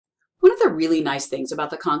the really nice things about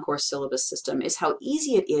the Concourse syllabus system is how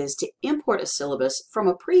easy it is to import a syllabus from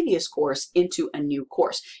a previous course into a new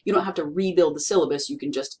course. You don't have to rebuild the syllabus, you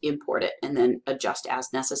can just import it and then adjust as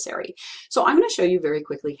necessary. So I'm going to show you very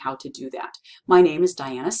quickly how to do that. My name is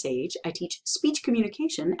Diana Sage. I teach speech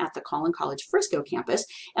communication at the Collin College Frisco campus,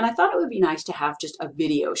 and I thought it would be nice to have just a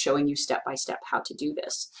video showing you step by step how to do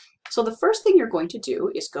this. So the first thing you're going to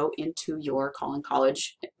do is go into your Collin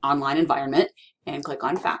College online environment and click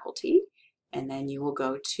on faculty, and then you will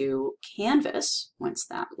go to Canvas once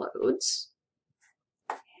that loads,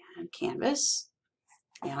 and Canvas,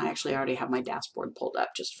 and I actually already have my dashboard pulled up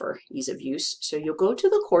just for ease of use. So you'll go to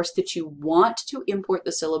the course that you want to import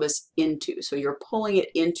the syllabus into, so you're pulling it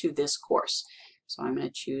into this course. So I'm going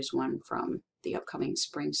to choose one from the upcoming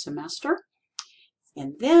spring semester,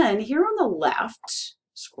 and then here on the left,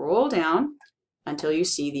 scroll down until you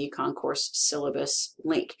see the Concourse syllabus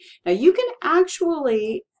link. Now you can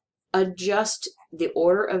actually adjust the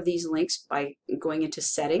order of these links by going into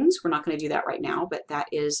settings. We're not going to do that right now, but that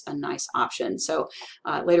is a nice option. So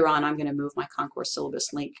later on, I'm going to move my Concourse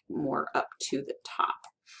syllabus link more up to the top.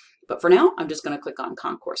 But for now, I'm just going to click on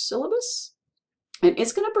Concourse syllabus. And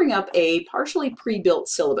it's going to bring up a partially pre-built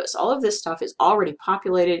syllabus. All of this stuff is already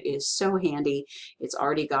populated. It is so handy. It's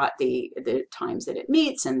already got the times that it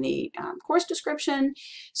meets and the course description.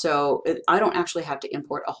 So I don't actually have to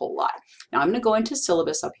import a whole lot. Now I'm going to go into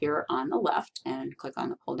syllabus up here on the left and click on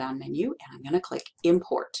the pull down menu, and I'm going to click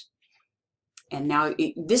import. And now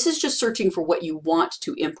this is just searching for what you want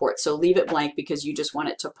to import. So leave it blank because you just want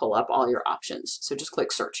it to pull up all your options. So just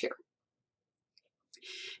click search here.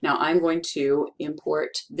 Now I'm going to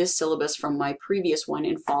import this syllabus from my previous one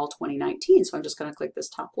in fall 2019. So I'm just going to click this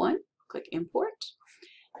top one, click import.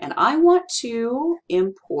 And I want to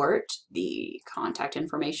import the contact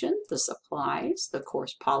information, the supplies, the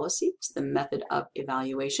course policies, the method of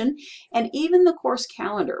evaluation, and even the course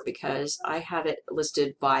calendar, because I have it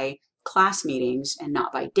listed by class meetings and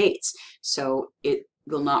not by dates. So it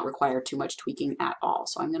will not require too much tweaking at all.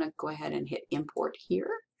 So I'm going to go ahead and hit import here.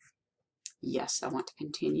 Yes, I want to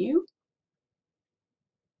continue.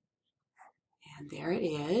 And there it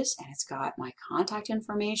is, and it's got my contact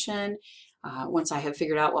information. Once I have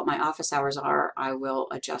figured out what my office hours are, I will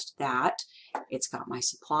adjust that. It's got my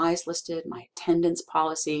supplies listed, my attendance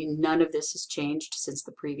policy. None of this has changed since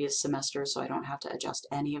the previous semester, so I don't have to adjust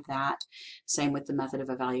any of that. Same with the method of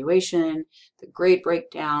evaluation, the grade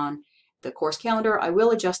breakdown, the course calendar. I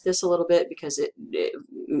will adjust this a little bit because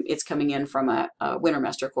it's coming in from a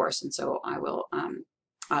wintermester course, and so I'll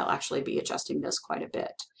actually be adjusting this quite a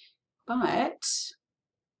bit. But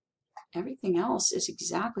everything else is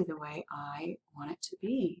exactly the way I want it to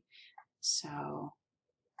be. So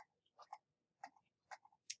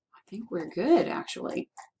I think we're good, actually.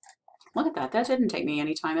 Look at that. That didn't take me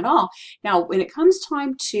any time at all. Now, when it comes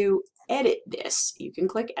time to edit this, you can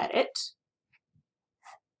click edit.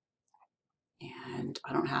 And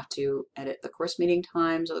I don't have to edit the course meeting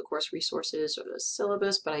times or the course resources or the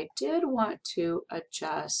syllabus, but I did want to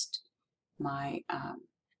adjust my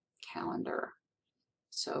calendar.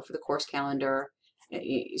 So for the course calendar,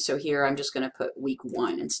 so here I'm just going to put week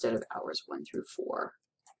 1 instead of hours 1 through 4.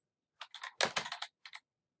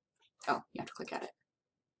 Oh, you have to click edit.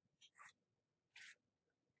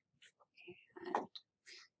 And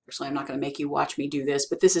personally, I'm not going to make you watch me do this,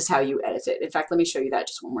 but this is how you edit it. In fact, let me show you that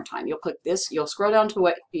just one more time. You'll click this, you'll scroll down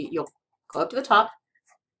to you'll go up to the top,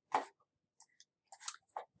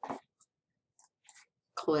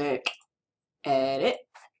 click edit,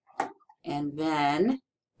 and then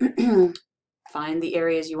find the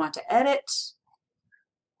areas you want to edit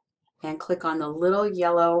and click on the little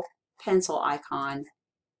yellow pencil icon,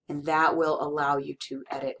 and that will allow you to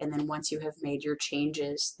edit. And then once you have made your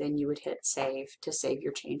changes, then you would hit save to save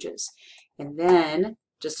your changes. And then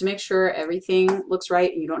just to make sure everything looks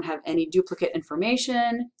right and you don't have any duplicate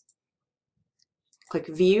information, click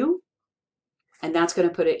view, and that's going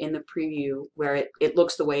to put it in the preview where it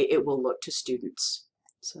looks the way it will look to students.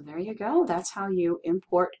 So there you go. That's how you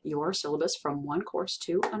import your syllabus from one course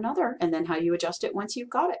to another, and then how you adjust it once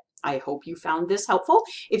you've got it. I hope you found this helpful.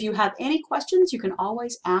 If you have any questions, you can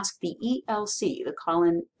always ask the ELC, the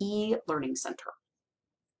Collin E-Learning Center.